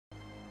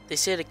they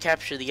say to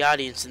capture the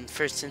audience in the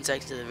first 10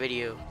 seconds of the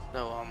video.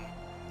 So,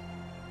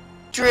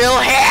 drill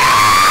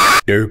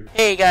head! Derp.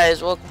 Hey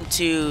guys, welcome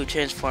to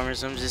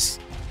Transformers. I'm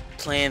just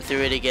playing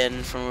through it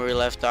again from where we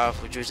left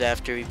off, which was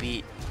after we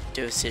beat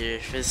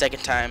Devastation for the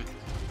second time.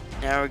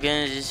 Now we're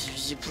gonna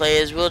just play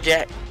as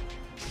Weeljack.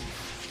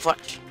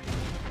 Fudge.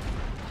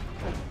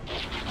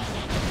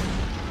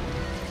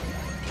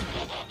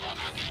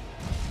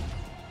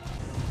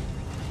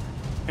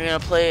 We're gonna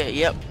play it.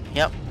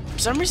 Yep. For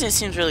some reason it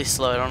seems really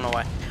slow. I don't know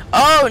why.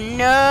 Oh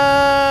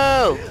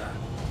no!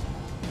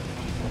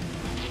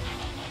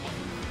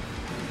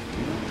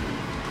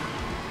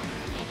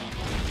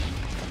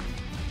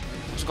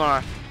 What's going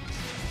on?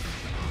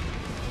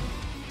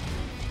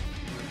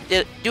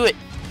 Do it.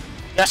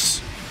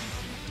 Yes.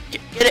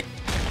 Get it.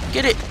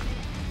 Get it.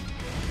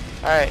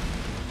 All right.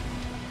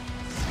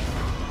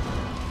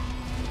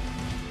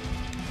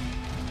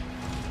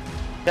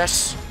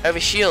 Yes. I have a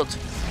shield.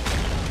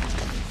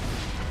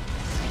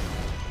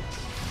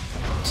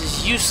 This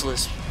is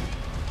useless.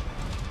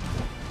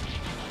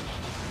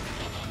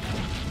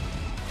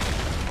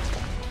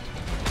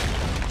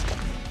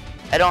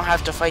 I don't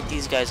have to fight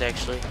these guys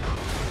actually.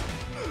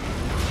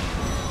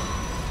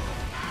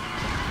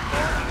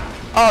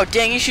 Oh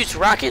dang, he shoots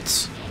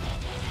rockets.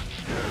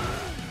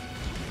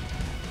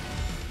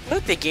 I feel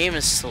like the game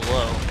is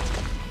slow.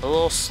 A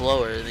little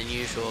slower than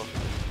usual.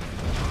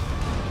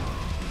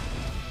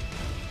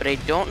 But I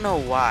don't know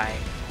why.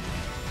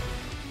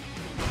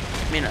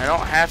 I mean, I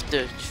don't have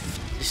to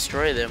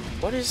destroy them.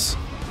 What is...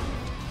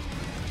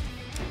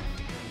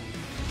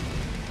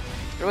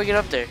 Where do I get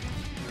up there?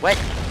 What?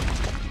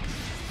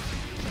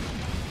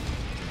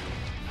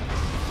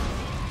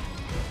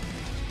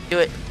 Do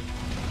it.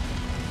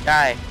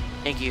 Die.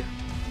 Thank you.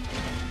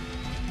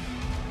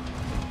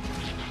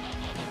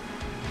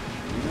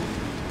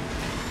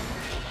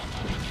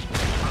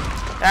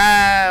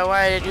 Ah,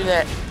 why did I do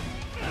that?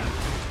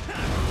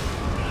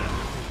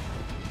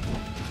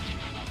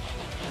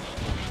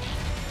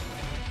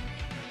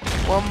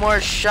 One more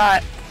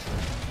shot.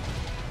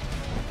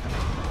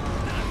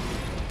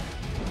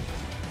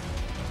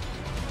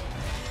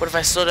 What if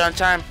I slow down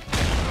time?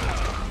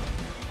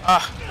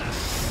 Ah.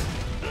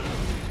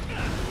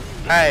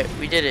 Alright,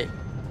 we did it.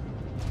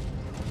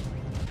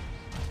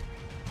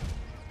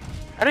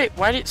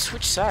 Why did it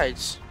switch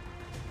sides?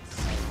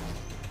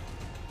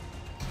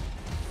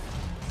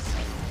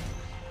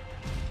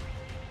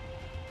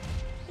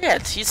 Yeah,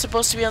 he's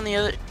supposed to be on the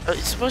other.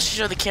 It's supposed to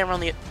show the camera on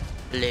the.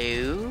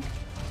 Hello?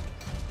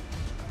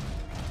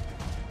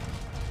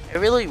 I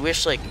really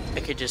wish like I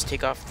could just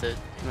take off the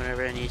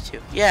whenever I need to.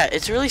 Yeah,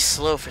 it's really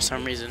slow for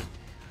some reason.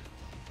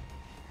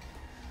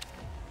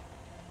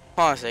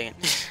 Hold on a second.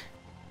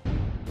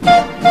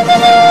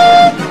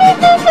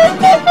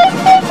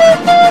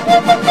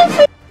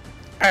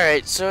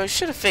 Alright, so I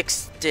should have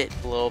fixed it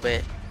a little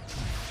bit.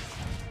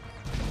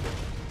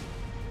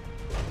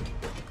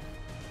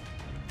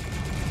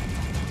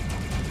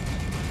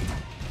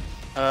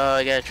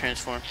 I gotta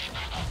transform.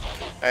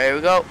 Alright, here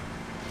we go.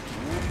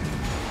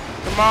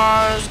 Come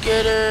on, let's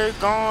get it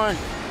going.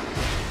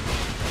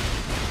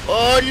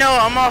 Oh no,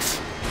 I'm off.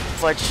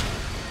 Fudge.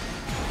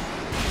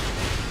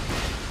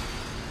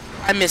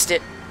 I missed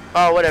it.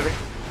 Oh, whatever.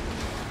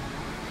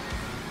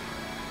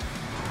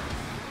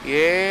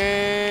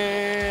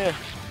 Yeah.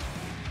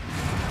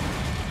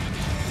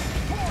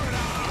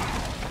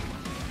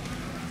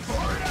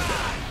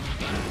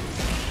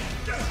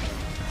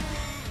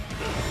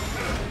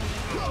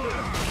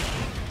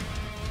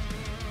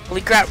 Holy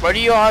crap, why do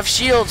you all have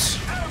shields?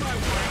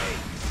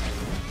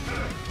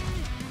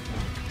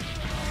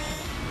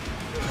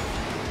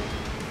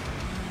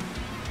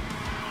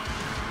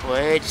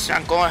 Wait, it's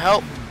not going to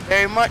help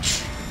very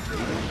much.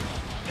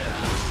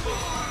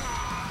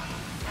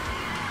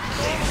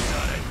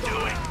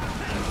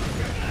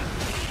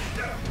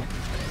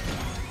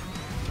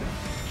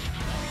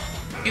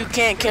 You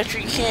can't catch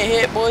what you can't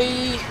hit,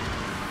 boy.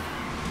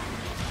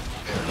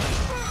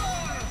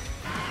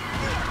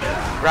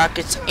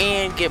 Rockets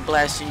and get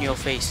blasted in your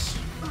face.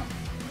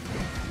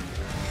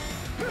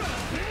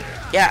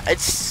 Yeah,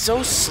 it's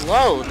so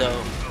slow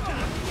though.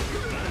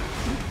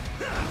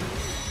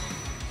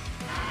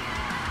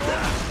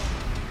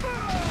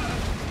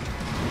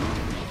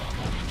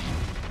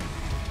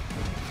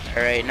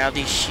 Alright, now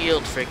these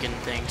shield freaking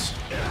things.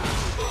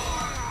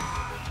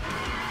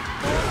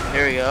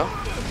 There we go.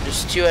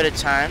 Just 2 at a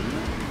time.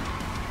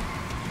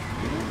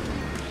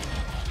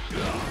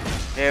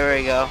 There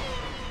we go.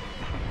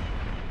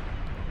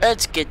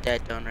 Let's get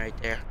that done right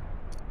there.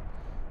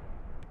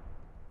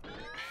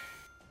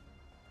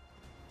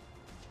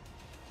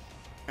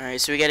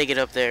 Alright, so we gotta get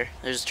up there.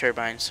 There's a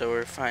turbine, so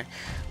we're fine.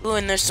 Ooh,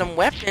 and there's some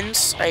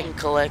weapons I can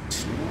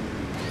collect.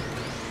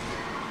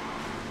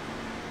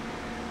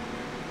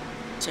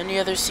 Is there any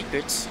other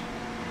secrets?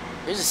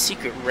 There's a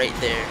secret right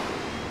there.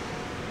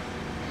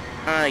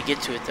 I don't know how to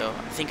get to it though.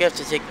 I think I have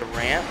to take the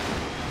ramp.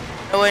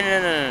 Oh wait,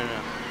 no.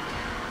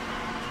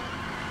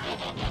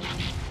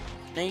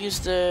 Can I use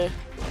the...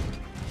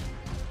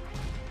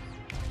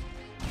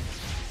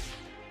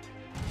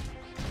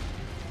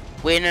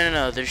 Wait,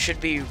 no. There should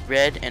be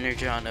red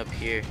energon up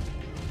here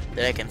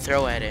that I can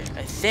throw at it.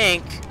 I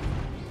think.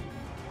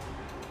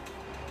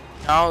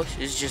 No,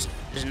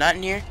 there's not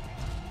in here.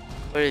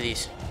 What are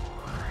these?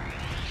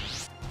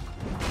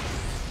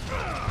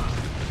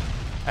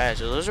 Alright,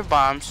 so those are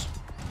bombs.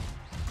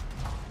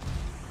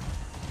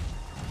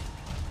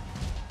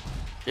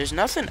 There's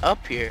nothing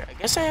up here. I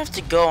guess I have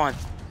to go on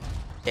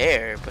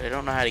there, but I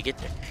don't know how to get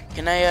there.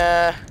 Can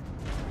I,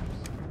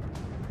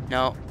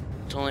 No.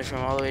 It's only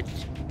from all the way...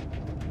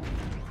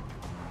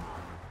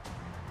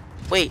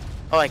 Wait.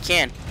 Oh, I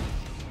can.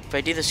 If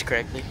I do this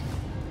correctly.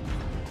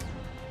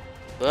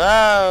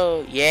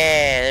 Whoa!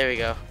 Yeah, there we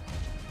go.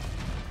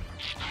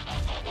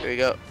 There we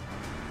go.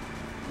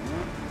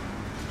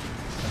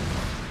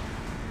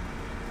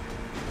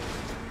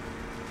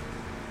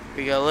 Here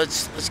we go.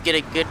 Let's get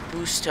a good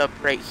boost up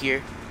right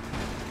here.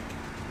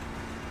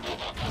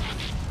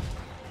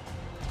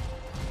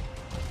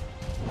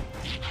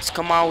 Let's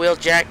come on,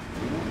 Weeljack.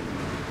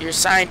 You're a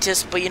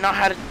scientist, but you know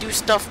how to do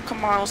stuff.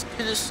 Come on, let's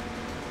do this.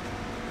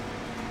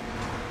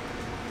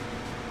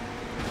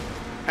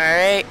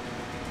 Alright.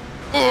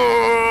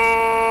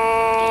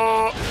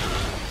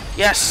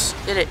 Yes,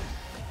 did it.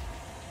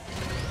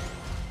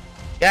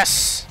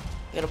 Yes,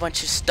 got a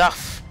bunch of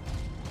stuff.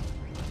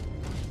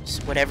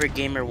 Just whatever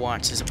gamer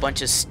wants is a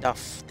bunch of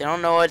stuff. They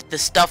don't know what the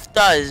stuff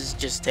does,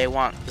 just they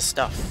want the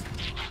stuff.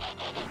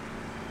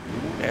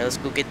 Alright, let's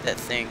go get that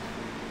thing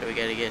that we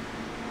gotta get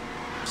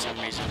for some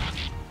reason.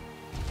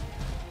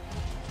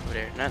 Over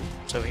there, not,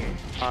 it's over here.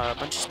 A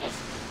bunch of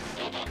stuff.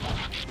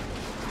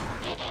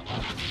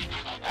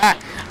 Ah,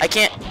 I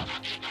can't.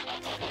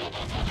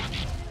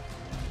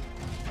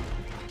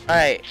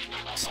 Alright,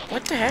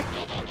 what the heck?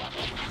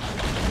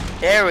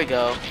 There we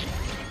go.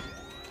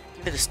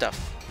 Give me the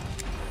stuff.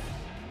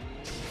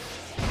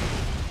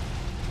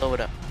 Blow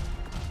it up.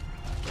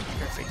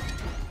 Perfect.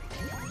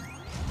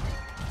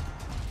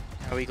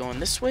 Are we going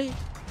this way?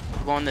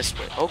 We're going this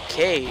way.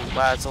 Okay.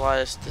 Wow, that's a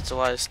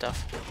lot of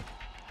stuff.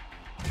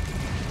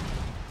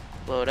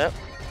 Blow it up.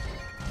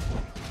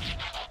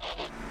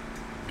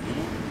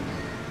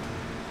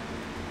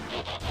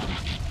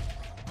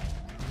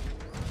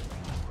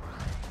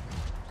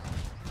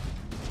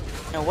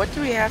 Now what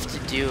do we have to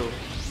do?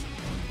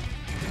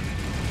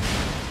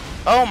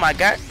 Oh my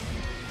god.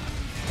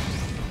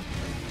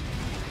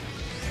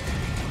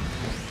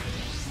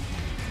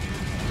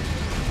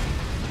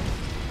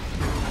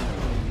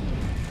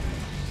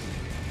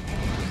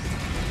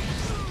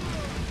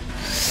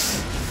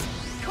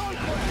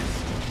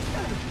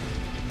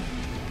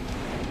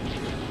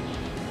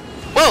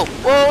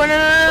 Whoa,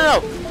 no.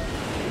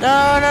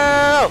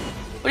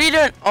 What are you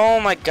doing? Oh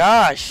my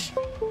gosh.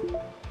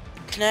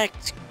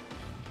 Connect.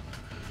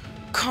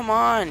 Come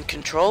on,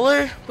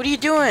 controller. What are you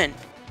doing?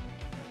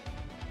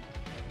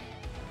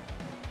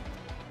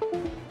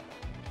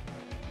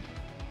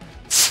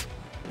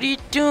 What are you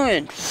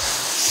doing?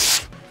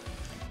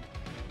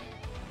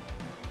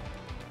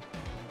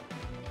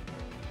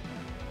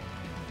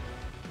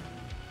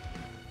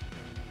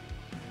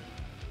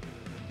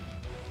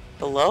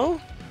 Hello?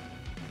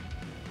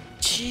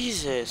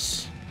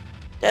 Jesus.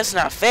 That's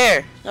not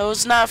fair. No,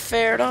 it's not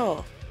fair at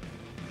all.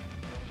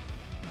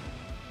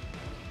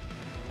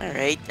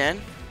 Alright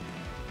then.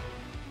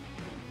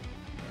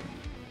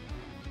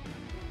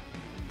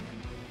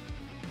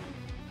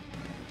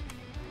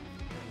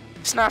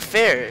 It's not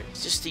fair.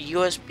 It's just the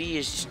USB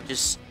is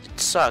just it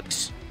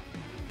sucks.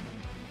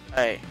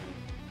 Alright.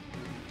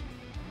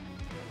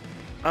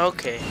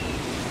 Okay.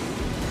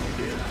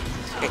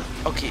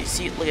 Okay,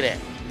 see, look at that.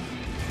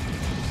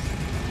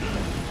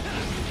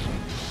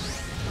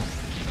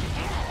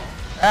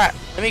 Ah,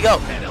 let me go.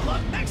 Better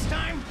luck next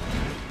time.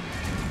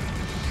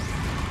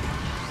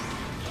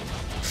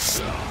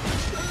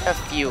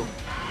 F you.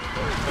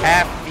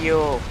 F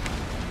you.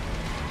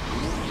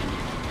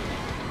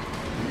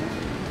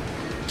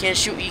 Can't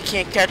shoot, you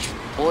can't catch,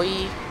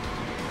 boy.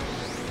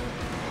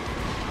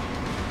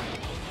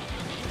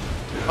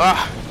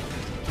 Ah.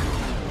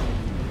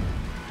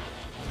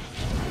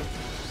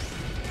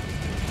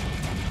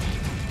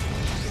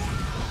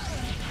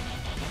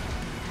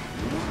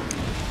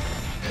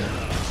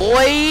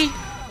 Boy,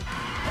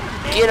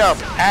 get up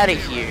out of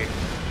here.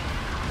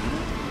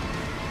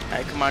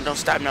 Alright, come on, don't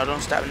stop now,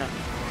 don't stop now.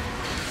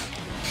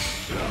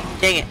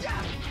 Dang it.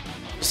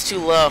 It's too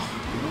low.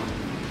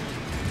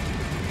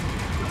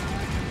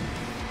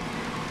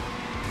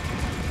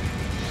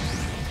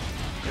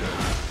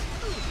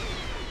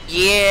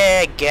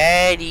 Yeah,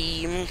 got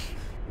him.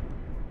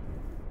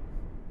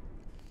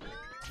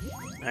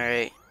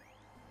 Alright.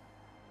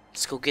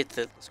 Let's go get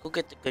the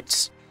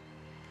goods.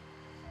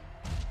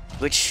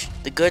 Which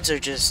the goods are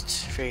just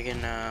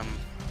friggin'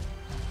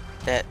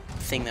 that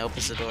thing that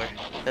opens the door.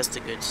 That's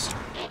the goods.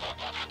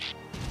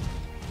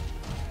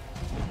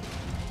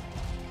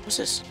 What's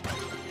this?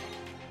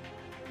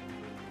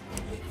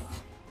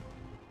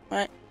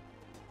 What?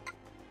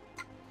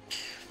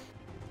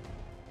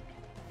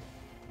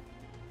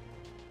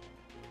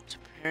 It's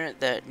apparent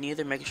that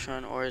neither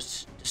Megatron or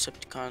his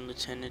Decepticon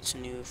lieutenants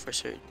knew for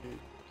certain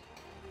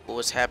what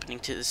was happening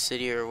to the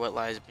city or what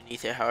lies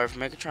beneath it. However,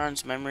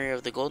 Megatron's memory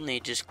of the Golden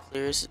Age is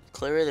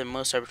clearer than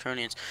most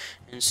Cybertronians,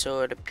 and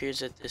so it appears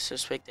that they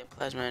suspect that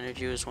plasma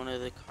energy was one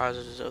of the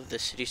causes of the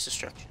city's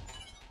destruction.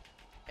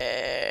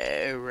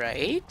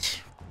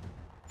 Right.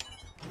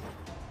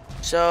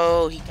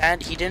 So he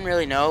didn't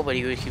really know, but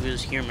he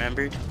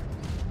remembered.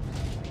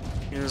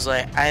 He was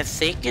like, I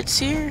think it's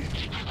here.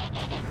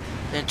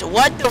 Then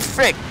what the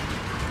frick?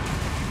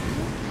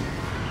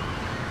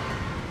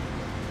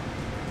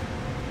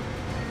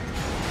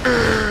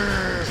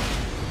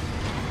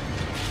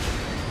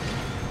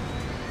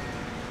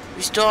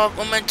 We still have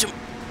momentum.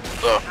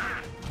 Ugh.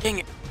 Dang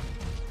it.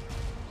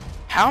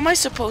 How am I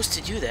supposed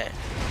to do that?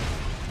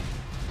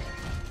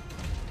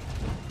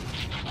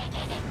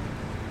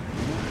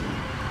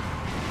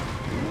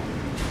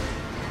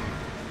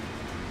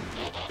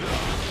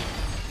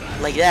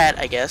 Like that,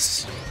 I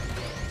guess.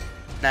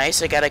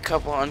 Nice, I got a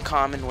couple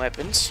uncommon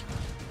weapons.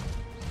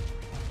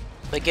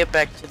 But get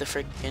back to the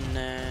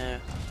frickin'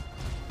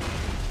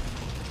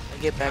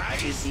 get back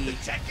to the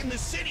tech in the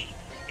city.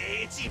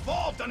 It's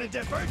evolved on a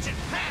divergent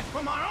path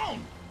from our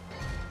own.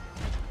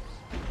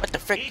 What the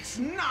frick? It's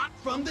not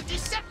from the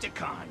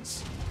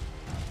Decepticons.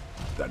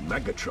 Then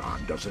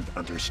Megatron doesn't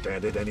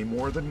understand it any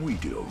more than we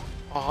do.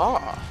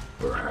 Ah.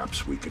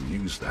 Perhaps we can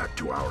use that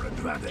to our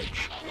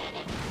advantage.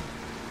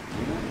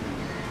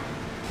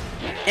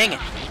 Dang it.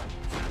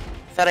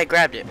 Thought I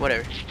grabbed it.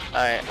 Whatever.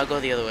 Alright, I'll go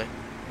the other way.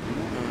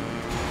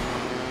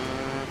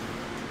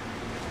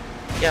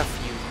 Yeah,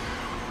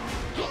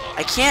 you.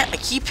 I can't. I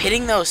keep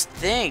hitting those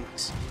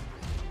things.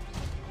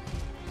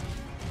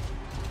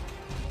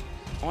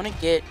 I want to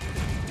get.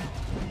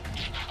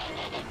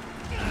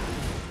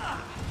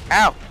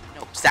 Ow!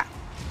 No, stop.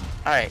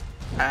 Alright.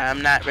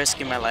 I'm not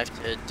risking my life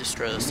to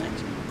destroy those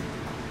things.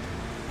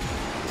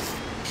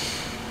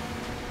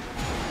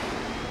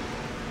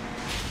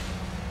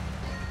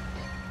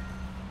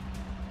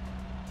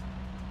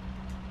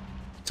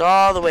 It's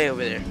all the way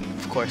over there.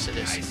 Of course it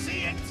is. I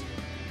see it.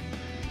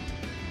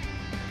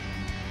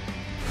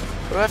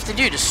 What do I have to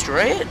do?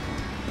 Destroy it?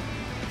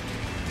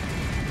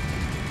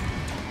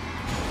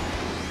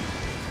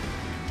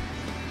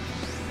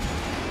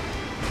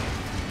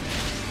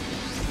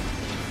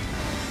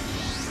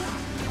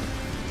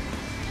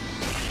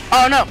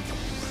 Oh no!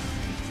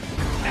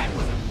 That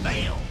was a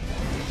fail.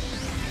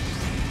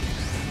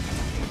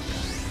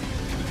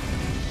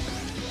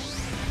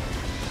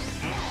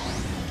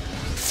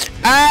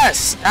 Ah!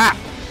 Stop!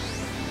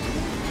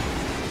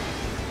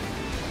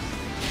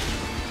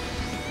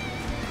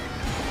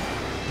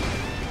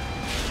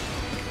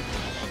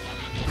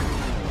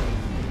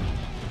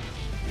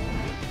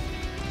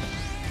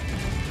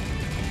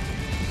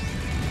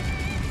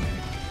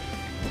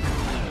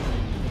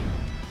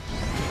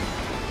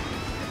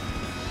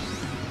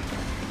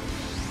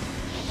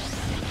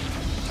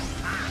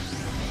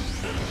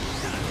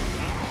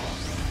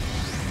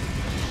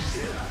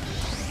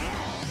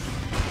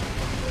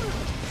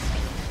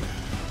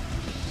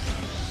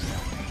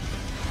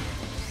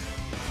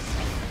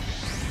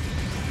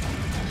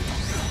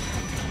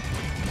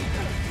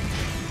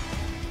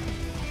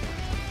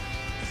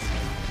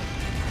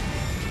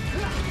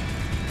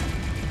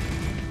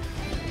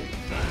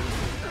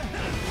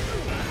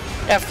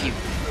 F you.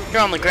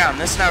 You're on the ground.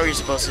 That's not where you're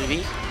supposed to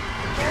be.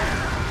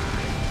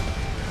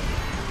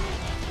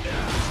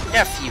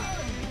 F you.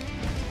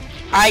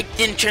 I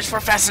didn't transfer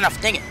fast enough.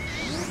 Dang it.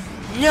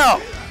 No.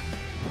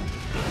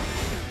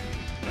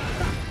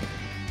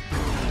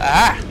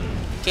 Ah.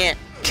 Can't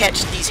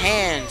catch these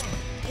hands.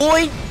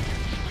 Boy.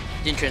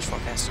 Didn't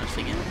transform fast enough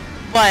again.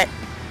 But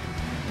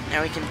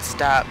now we can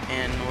stop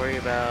and worry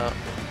about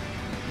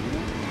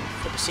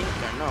the machine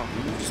gun. No.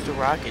 Just the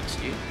rockets,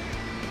 dude.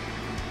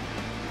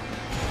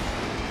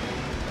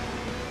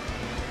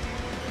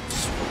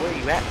 Where are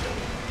you at, though?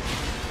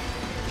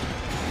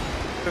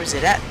 Where is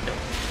it at, though?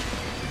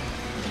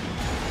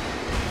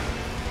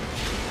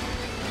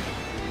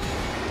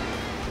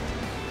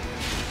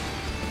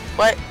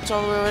 What? It's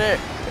all the way over there.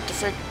 What the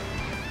frick?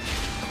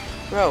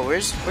 Bro,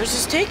 where's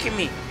this taking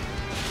me?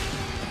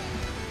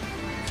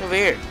 It's over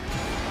here.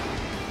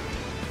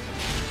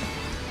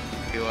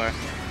 Here you are.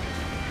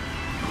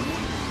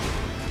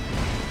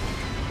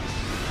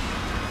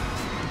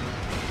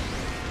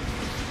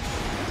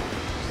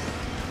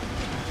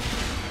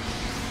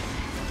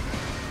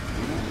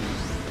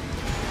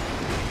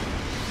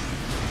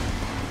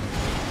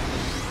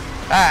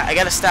 Ah, I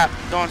gotta stop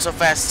going so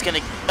fast. It's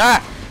gonna.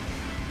 Ah!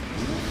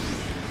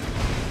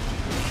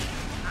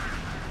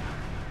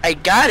 I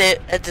got it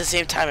at the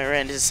same time I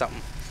ran into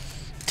something.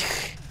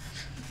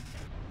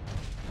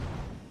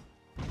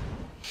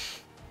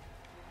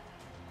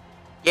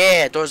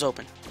 Yeah, door's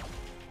open.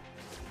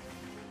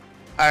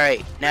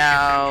 Alright,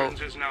 now.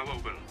 Entrance is now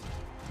open.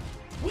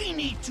 We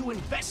need to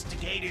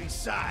investigate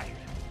inside.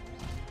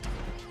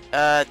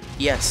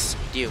 Yes,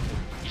 we do.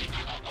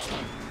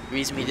 The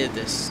reason we did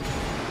this.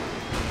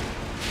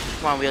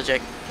 Come on,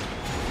 Weeljack.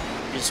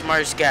 You're the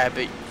smartest guy,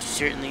 but you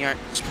certainly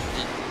aren't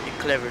the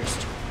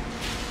cleverest.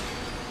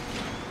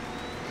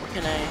 What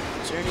can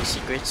I... Is there any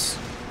secrets?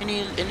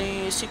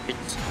 any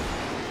secrets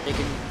I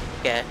can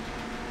get?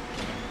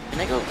 Can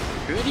I go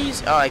through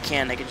these? Oh, I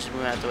can. I can just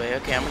move out the way.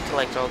 Okay, I'm gonna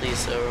collect all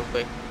these real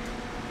quick.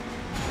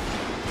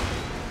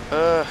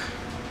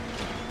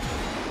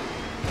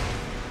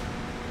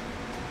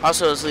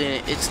 Also,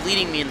 it's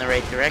leading me in the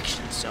right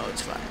direction, so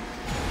it's fine.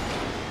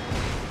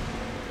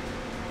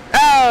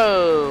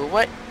 Oh,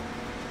 what?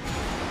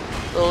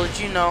 Little did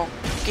you know,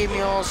 gave me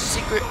a little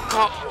secret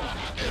call.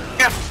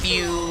 F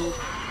you.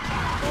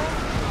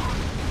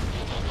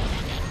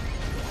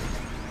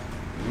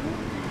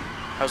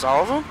 That was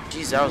all of them?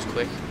 Jeez, that was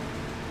quick.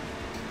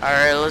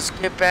 Alright, let's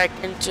get back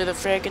into the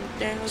friggin'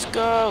 thing. Let's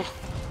go.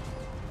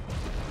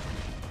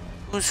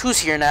 Who's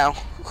here now?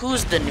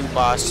 Who's the new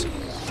boss?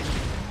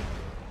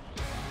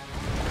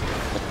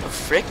 What the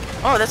frick?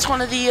 Oh, that's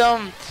one of the,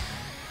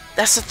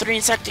 that's the 3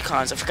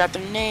 insecticons. I forgot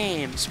their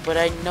names, but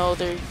I know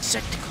they're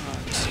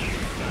insecticons.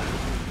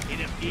 It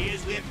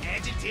appears we have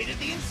agitated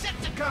the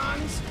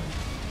insecticons.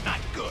 Not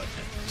good.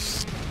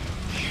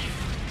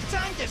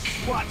 Time to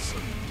swat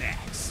some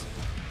necks.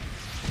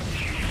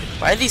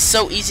 Why are these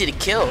so easy to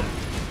kill?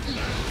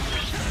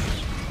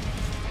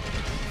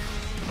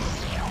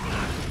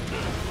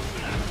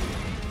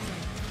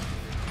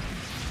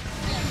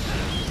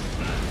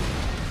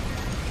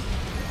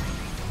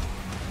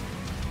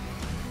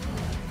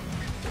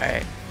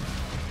 Alright.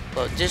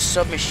 Well, this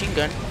submachine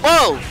gun.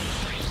 Whoa!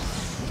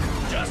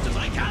 Just as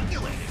I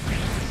calculated.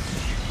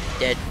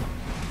 Dead.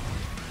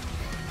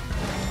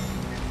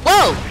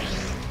 Whoa!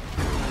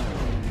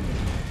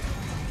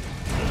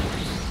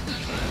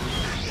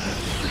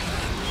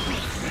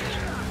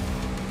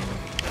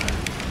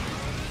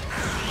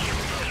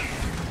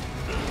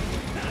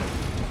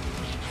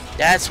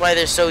 That's why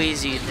they're so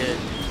easy to.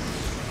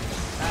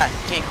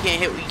 Can't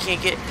hit. We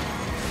can't get.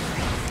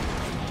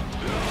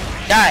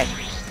 Die.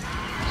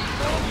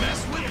 Don't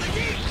mess with the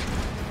geek.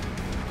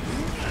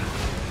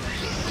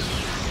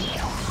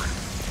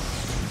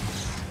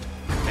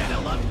 Better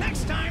luck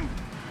next time.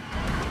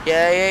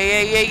 Yeah.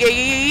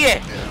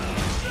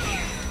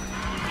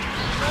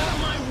 Out of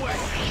my way.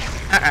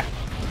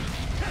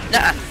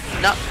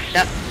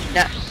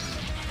 No.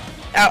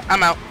 Out.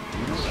 I'm out.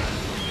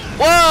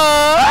 Whoa!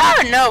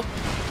 Ah, no.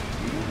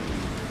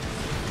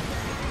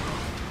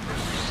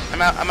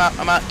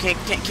 I'm out. Can't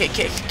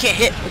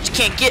hit, but you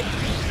can't get.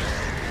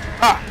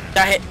 Ah,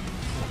 got hit.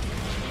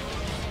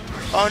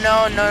 Oh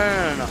no.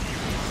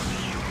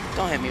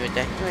 Don't hit me with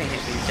that. You ain't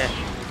hit me with that.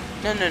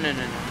 No.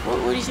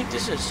 What do you think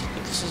this is? You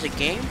think this is a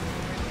game?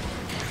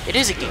 It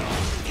is a game.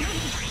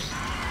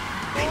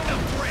 Take the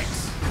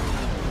bricks.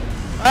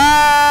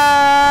 Ah!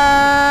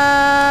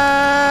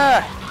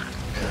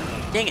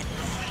 Dang it.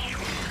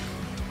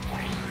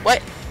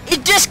 What?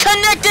 It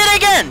disconnected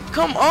again!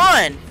 Come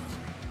on!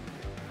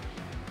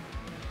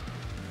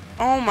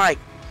 Oh my.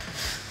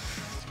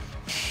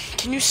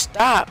 Can you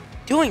stop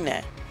doing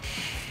that?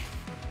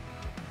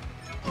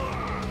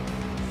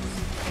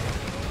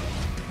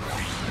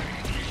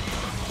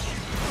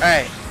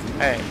 Alright.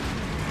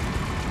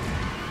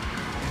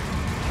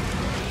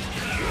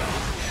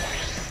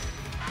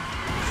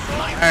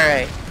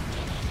 Alright.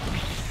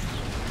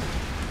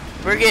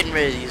 We're getting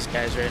rid of these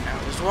guys right now.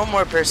 There's one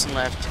more person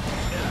left.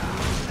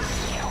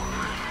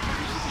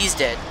 He's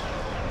dead.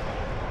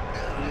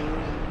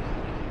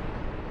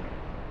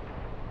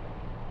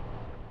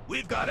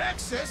 We've got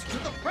access to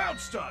the Proud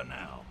Star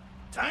now.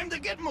 Time to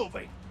get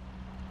moving.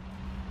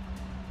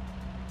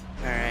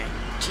 Alright.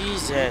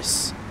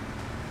 Jesus.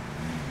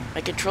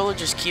 My controller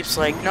just keeps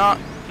like, no,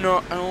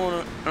 I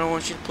don't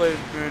want you to play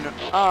with me right now.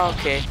 Oh,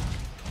 okay.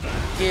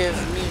 Give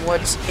me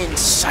what's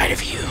inside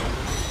of you.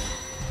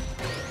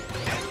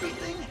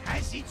 Everything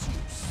has its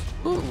use.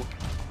 Ooh.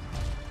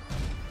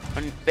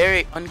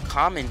 Very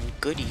uncommon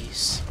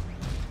goodies.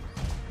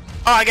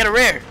 Oh, I got a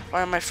rare.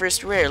 Wow, my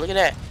first rare. Look at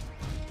that.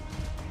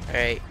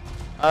 Alright.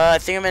 I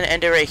think I'm going to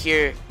end it right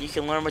here. You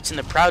can learn what's in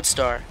the Proud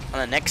Star on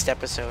the next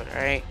episode.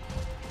 Alright.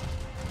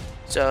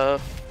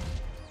 So,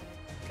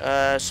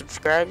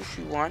 subscribe if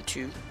you want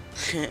to.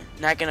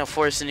 Not going to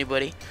force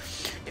anybody.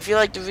 If you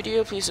like the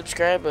video, please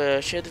subscribe.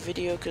 Share the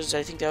video because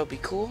I think that would be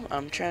cool.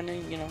 I'm trying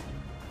to,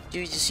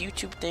 do this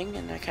YouTube thing.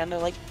 And I kind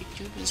of like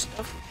YouTube and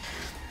stuff.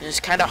 And it's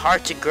kind of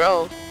hard to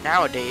grow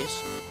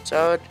nowadays.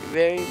 So, I'd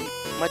very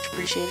much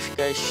appreciate if you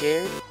guys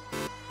shared.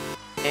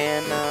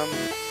 And,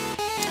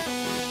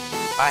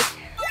 bye.